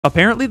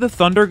Apparently the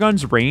Thunder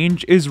Gun's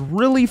range is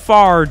really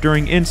far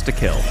during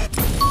insta-kill.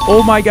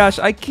 Oh my gosh,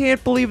 I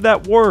can't believe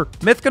that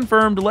worked. Myth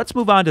confirmed, let's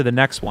move on to the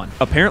next one.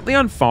 Apparently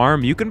on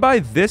farm, you can buy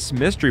this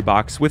mystery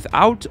box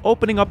without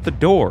opening up the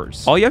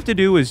doors. All you have to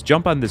do is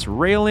jump on this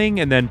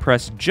railing and then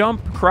press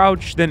jump,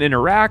 crouch, then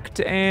interact,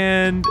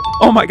 and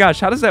oh my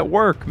gosh, how does that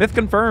work? Myth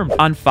confirmed.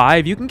 On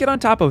 5, you can get on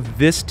top of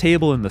this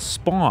table in the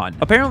spawn.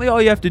 Apparently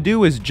all you have to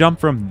do is jump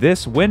from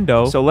this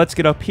window. So let's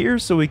get up here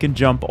so we can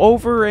jump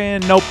over,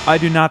 and nope, I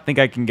do not think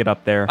I can get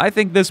up there. I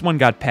think this one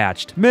got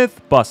patched.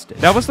 Myth busted.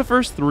 That was the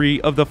first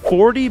 3 of the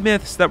 40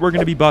 myths that we're going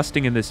to be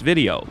busting in this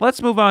video.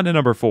 Let's move on to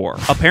number 4.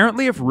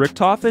 Apparently if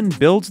Richtofen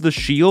builds the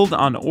shield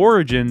on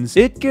Origins,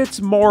 it gets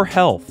more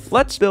health.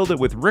 Let's build it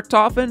with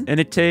Richtofen, and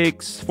it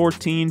takes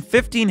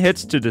 15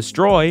 hits to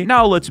destroy.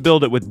 Now let's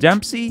build it with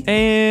Dempsey,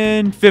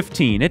 and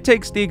 15. It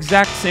takes the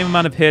exact same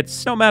amount of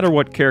hits, no matter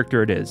what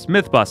character it is.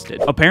 Myth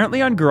busted.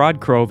 Apparently on Garad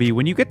Krovi,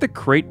 when you get the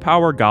Crate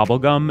Power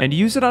Gobblegum and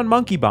use it on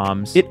Monkey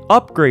Bombs, it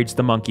upgrades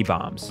the Monkey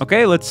Bombs.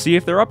 Okay, let's see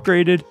if they're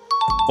upgraded.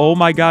 Oh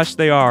my gosh,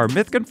 they are.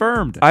 Myth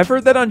confirmed. I've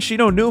heard that on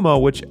Shino Numa,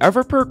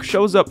 whichever perk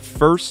shows up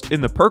first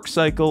in the perk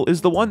cycle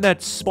is the one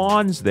that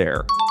spawns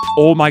there.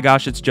 Oh my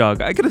gosh, it's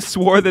Jug. I could have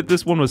swore that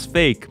this one was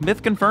fake.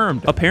 Myth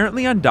confirmed.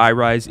 Apparently on Die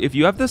Rise, if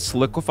you have the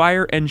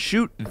Sliquifier and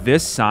shoot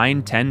this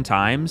sign 10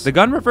 times, the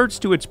gun reverts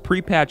to its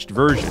pre-patched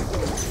version.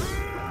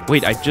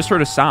 Wait, I just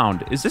heard a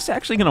sound. Is this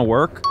actually gonna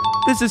work?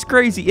 This is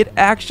crazy. It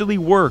actually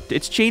worked.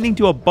 It's chaining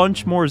to a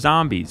bunch more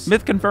zombies.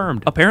 Myth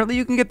confirmed. Apparently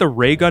you can get the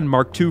Ray Gun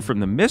Mark II from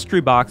the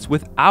mystery box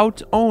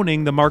without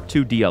owning the Mark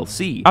II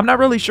DLC. I'm not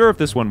really sure if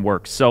this one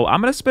works, so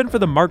I'm gonna spin for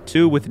the Mark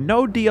II with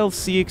no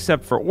DLC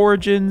except for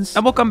Origins,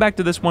 and we'll come back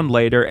to this one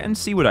later and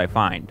see what I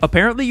find.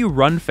 Apparently you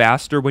run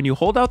faster when you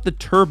hold out the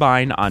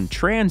turbine on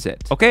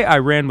transit. Okay, I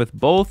ran with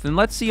both, and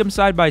let's see them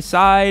side by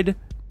side.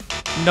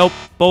 Nope,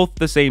 both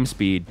the same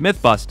speed.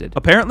 Myth busted.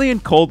 Apparently in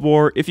Cold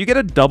War, if you get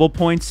a double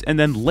points and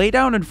then lay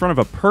down in front of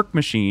a perk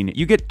machine,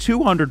 you get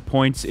 200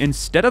 points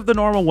instead of the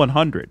normal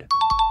 100.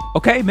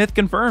 Okay, myth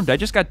confirmed. I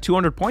just got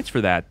 200 points for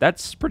that.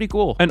 That's pretty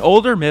cool. An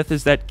older myth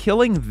is that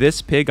killing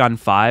this pig on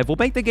 5 will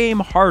make the game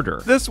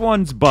harder. This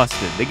one's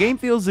busted. The game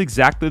feels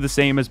exactly the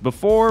same as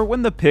before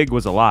when the pig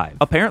was alive.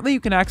 Apparently, you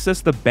can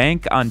access the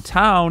bank on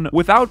town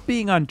without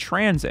being on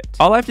transit.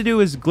 All I have to do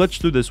is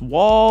glitch through this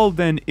wall,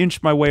 then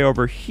inch my way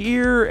over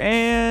here,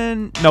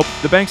 and nope,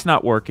 the bank's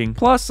not working.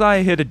 Plus,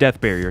 I hit a death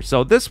barrier,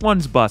 so this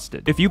one's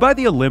busted. If you buy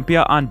the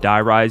Olympia on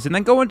Die Rise and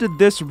then go into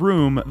this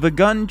room, the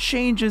gun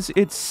changes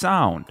its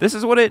sound. This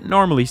is what it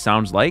normally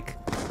sounds like,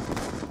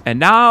 and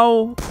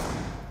now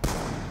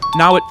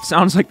it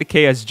sounds like the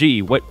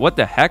KSG. What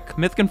the heck?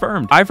 Myth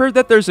confirmed. I've heard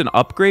that there's an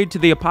upgrade to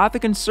the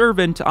Apothecant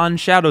Servant on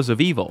Shadows of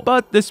Evil,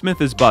 but this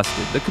myth is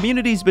busted. The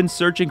community's been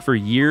searching for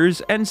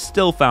years and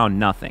still found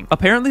nothing.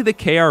 Apparently the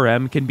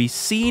KRM can be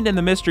seen in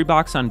the mystery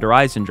box on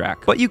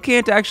Dreisendrach, but you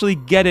can't actually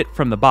get it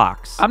from the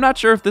box. I'm not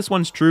sure if this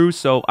one's true,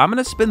 so I'm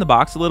gonna spin the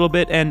box a little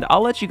bit and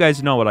I'll let you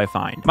guys know what I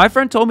find. My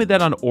friend told me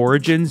that on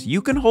Origins,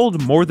 you can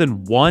hold more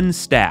than one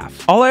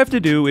staff. All I have to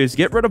do is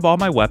get rid of all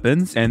my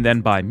weapons and then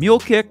buy Mule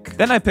Kick,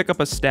 then I pick up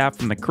a staff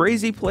from the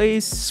crazy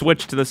place,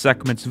 switch to the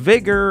Sekhmet's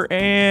Vigor,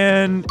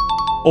 and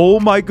oh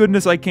my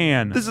goodness, I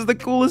can. This is the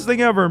coolest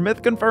thing ever.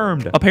 Myth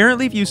confirmed.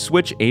 Apparently, if you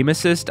switch aim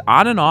assist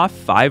on and off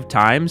 5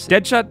 times,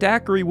 Deadshot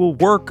Daiquiri will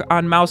work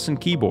on mouse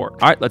and keyboard.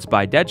 All right, let's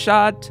buy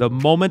Deadshot. The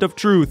moment of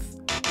truth.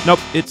 Nope,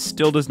 it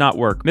still does not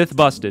work. Myth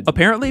busted.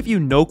 Apparently, if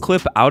you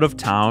no-clip out of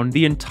town,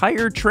 the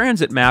entire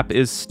transit map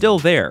is still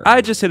there.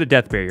 I just hit a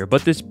death barrier,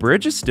 but this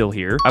bridge is still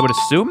here. I would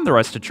assume the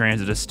rest of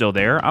transit is still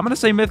there. I'm gonna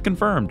say myth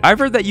confirmed. I've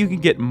heard that you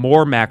can get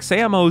more max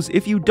ammos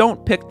if you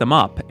don't pick them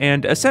up,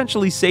 and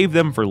essentially save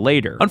them for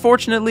later.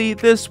 Unfortunately,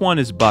 this one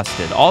is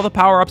busted. All the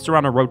power-ups are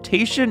on a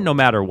rotation no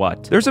matter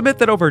what. There's a myth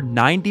that over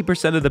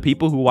 90% of the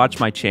people who watch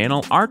my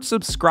channel aren't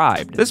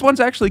subscribed. This one's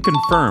actually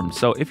confirmed,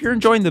 so if you're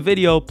enjoying the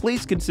video,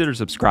 please consider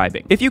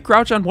subscribing. If you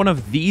crouch on one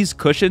of these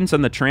cushions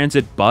on the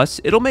transit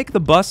bus, it'll make the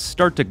bus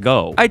start to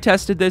go. I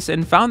tested this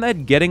and found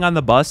that getting on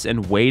the bus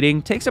and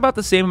waiting takes about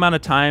the same amount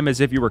of time as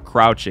if you were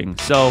crouching,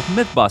 so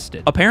myth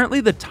busted. Apparently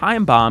the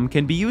time bomb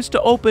can be used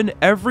to open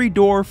every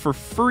door for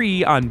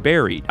free on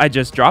Buried. I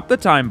just drop the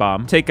time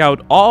bomb, take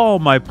out all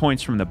my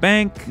points from the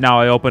bank, now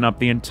I open up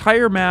the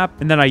entire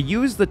map, and then I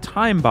use the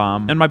time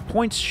bomb, and my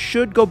points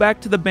should go back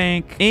to the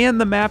bank,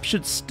 and the map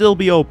should still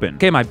be open.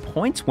 Okay, my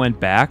points went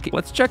back.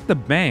 Let's check the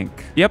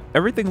bank. Yep,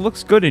 everything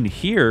looks good in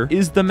here.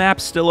 Is the map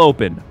still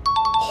open?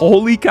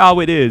 Holy cow,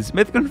 it is.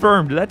 Myth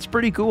confirmed. That's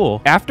pretty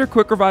cool. After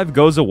Quick Revive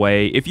goes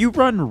away, if you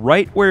run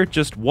right where it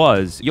just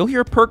was, you'll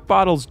hear perk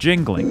bottles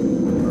jingling.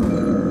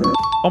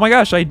 Oh my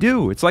gosh, I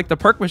do. It's like the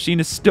perk machine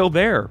is still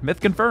there. Myth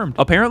confirmed.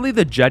 Apparently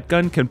the jet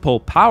gun can pull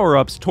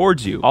power-ups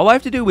towards you. All I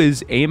have to do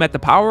is aim at the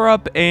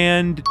power-up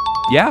and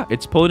yeah,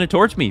 it's pulling it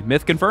towards me.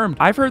 Myth confirmed.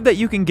 I've heard that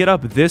you can get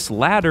up this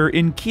ladder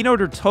in Kino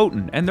der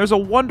Toten, and there's a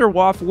Wonder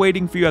Waff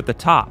waiting for you at the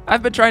top.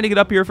 I've been trying to get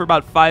up here for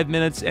about 5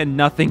 minutes, and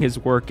nothing is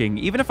working.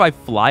 Even if I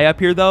fly up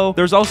here, though,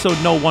 there's also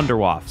no Wonder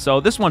Waff, so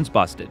this one's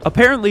busted.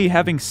 Apparently,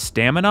 having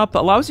stamina up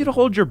allows you to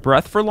hold your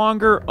breath for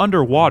longer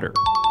underwater.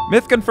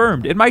 Myth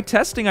confirmed. In my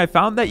testing, I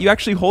found that you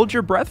actually hold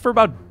your breath for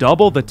about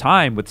double the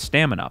time with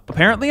stamina.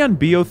 Apparently on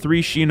BO3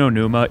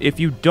 Shinonuma, if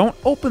you don't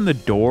open the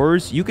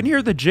doors, you can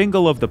hear the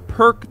jingle of the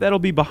perk that'll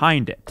be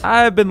behind it.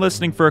 I've been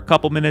listening for a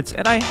couple minutes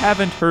and I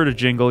haven't heard a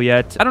jingle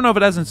yet. I don't know if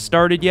it hasn't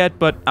started yet,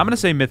 but I'm gonna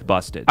say myth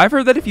busted. I've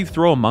heard that if you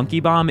throw a monkey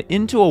bomb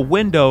into a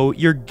window,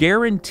 you're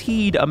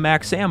guaranteed a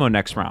max ammo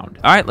next round.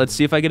 All right, let's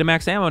see if I get a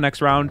max ammo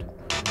next round.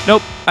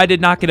 Nope, I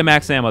did not get a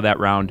max ammo that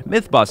round.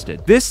 Myth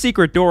busted. This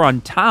secret door on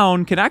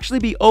town can actually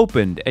be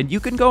opened, and you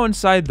can go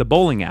inside the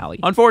bowling alley.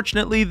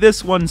 Unfortunately,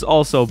 this one's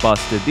also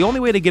busted. The only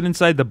way to get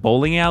inside the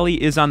bowling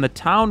alley is on the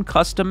town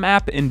custom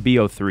map in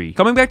BO3.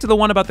 Coming back to the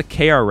one about the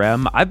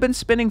KRM, I've been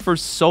spinning for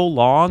so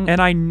long,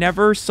 and I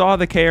never saw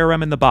the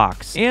KRM in the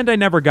box, and I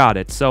never got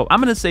it, so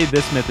I'm gonna say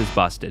this myth is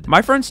busted.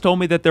 My friends told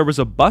me that there was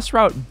a bus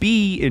route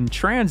B in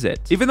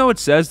transit. Even though it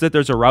says that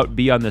there's a route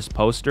B on this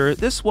poster,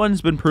 this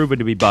one's been proven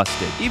to be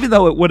busted, even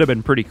though it would have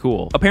been pretty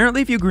cool.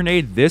 Apparently, if you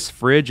grenade this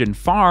fridge and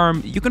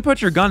farm, you can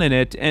put your gun in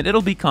it and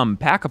it'll become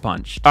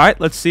pack-a-punch. All right,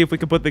 let's see if we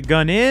can put the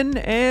gun in,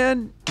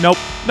 and nope,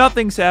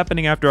 nothing's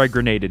happening after I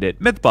grenaded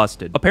it. Myth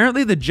busted.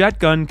 Apparently, the jet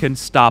gun can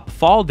stop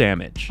fall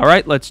damage. All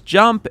right, let's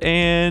jump,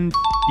 and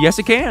yes,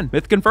 it can.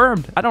 Myth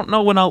confirmed. I don't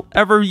know when I'll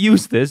ever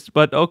use this,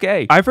 but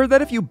okay. I've heard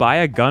that if you buy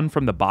a gun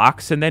from the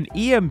box and then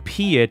EMP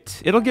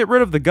it, it'll get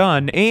rid of the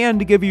gun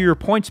and give you your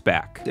points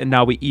back. And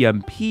now we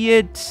EMP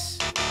it.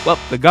 Well,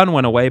 the gun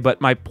went away,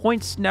 but my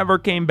points never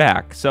came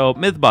back, so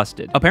myth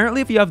busted. Apparently,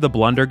 if you have the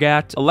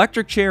Blundergat,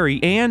 Electric Cherry,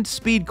 and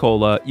Speed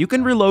Cola, you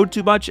can reload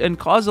too much and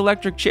cause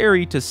Electric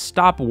Cherry to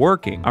stop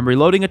working. I'm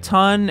reloading a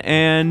ton,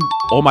 and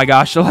oh my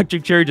gosh,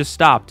 Electric Cherry just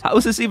stopped. How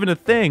is this even a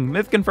thing?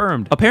 Myth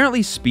confirmed.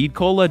 Apparently, Speed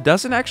Cola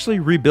doesn't actually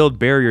rebuild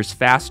barriers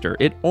faster.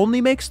 It only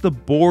makes the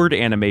board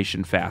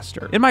animation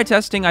faster. In my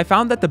testing, I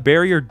found that the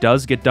barrier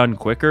does get done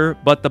quicker,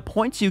 but the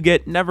points you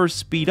get never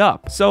speed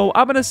up. So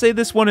I'm gonna say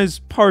this one is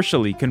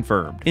partially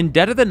confirmed. In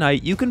Dead of the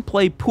Night, you can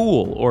play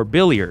pool or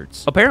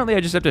billiards. Apparently, I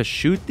just have to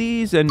shoot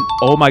these and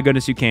oh my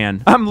goodness, you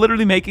can. I'm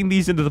literally making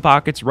these into the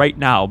pockets right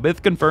now.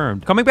 Myth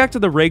confirmed. Coming back to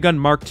the Ray Gun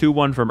Mark II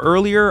one from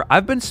earlier,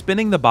 I've been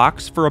spinning the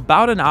box for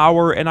about an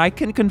hour and I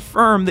can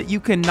confirm that you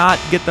cannot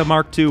get the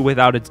Mark II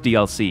without its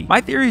DLC. My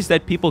theory is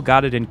that people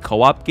got it in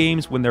co-op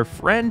games when their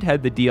friend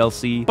had the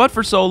DLC, but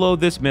for solo,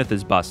 this myth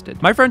is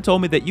busted. My friend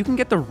told me that you can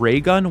get the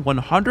Ray Gun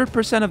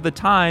 100% of the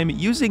time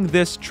using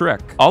this trick.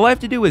 All I have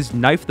to do is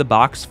knife the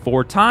box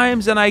 4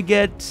 times and I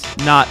get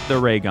not the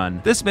ray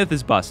gun. This myth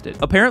is busted.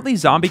 Apparently,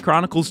 Zombie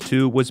Chronicles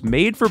 2 was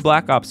made for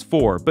Black Ops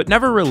 4, but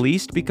never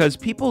released because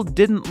people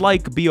didn't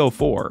like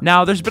BO4.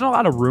 Now, there's been a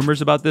lot of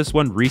rumors about this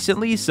one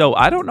recently, so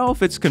I don't know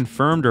if it's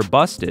confirmed or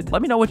busted.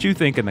 Let me know what you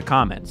think in the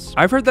comments.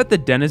 I've heard that the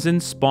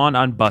denizens spawn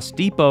on Bus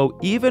Depot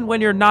even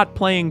when you're not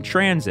playing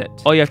Transit.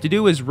 All you have to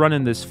do is run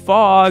in this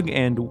fog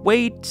and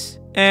wait.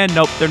 And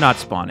nope, they're not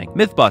spawning.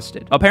 Myth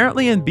busted.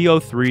 Apparently in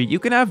BO3, you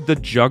can have the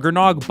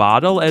Juggernog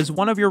bottle as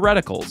one of your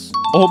reticles.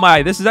 Oh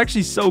my, this is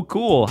actually so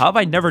cool. How have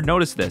I never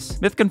noticed this?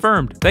 Myth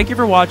confirmed. Thank you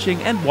for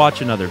watching and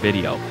watch another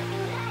video.